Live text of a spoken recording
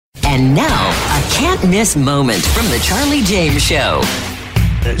And now, a can't-miss moment from the Charlie James Show.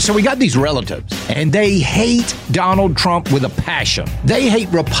 So we got these relatives, and they hate Donald Trump with a passion. They hate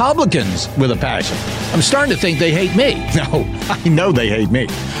Republicans with a passion. I'm starting to think they hate me. No, I know they hate me.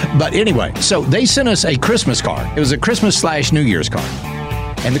 But anyway, so they sent us a Christmas card. It was a Christmas/New Year's card.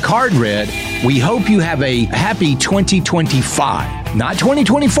 And the card read, "We hope you have a happy 2025, not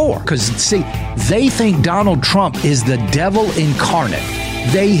 2024. Because, see, they think Donald Trump is the devil incarnate.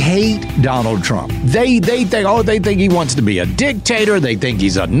 They hate Donald Trump. They think he wants to be a dictator. They think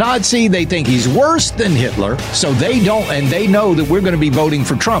he's a Nazi. They think he's worse than Hitler. So they don't, and they know that we're going to be voting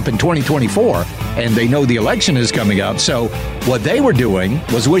for Trump in 2024, and they know the election is coming up. So what they were doing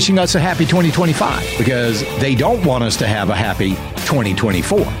was wishing us a happy 2025 because they don't want us to have a happy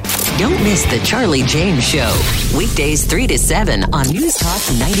 2024. Don't miss the Charlie James Show. Weekdays 3 to 7 on News Talk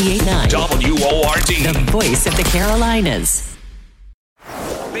 98.9. WORD. The voice of the Carolinas.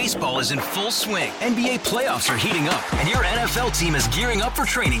 Baseball is in full swing. NBA playoffs are heating up, and your NFL team is gearing up for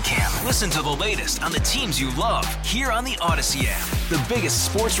training camp. Listen to the latest on the teams you love here on the Odyssey app. The biggest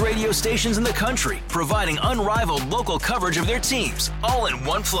sports radio stations in the country, providing unrivaled local coverage of their teams, all in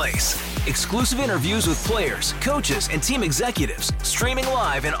one place. Exclusive interviews with players, coaches, and team executives, streaming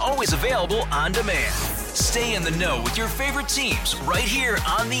live and always available on demand. Stay in the know with your favorite teams right here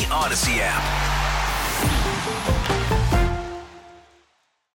on the Odyssey app.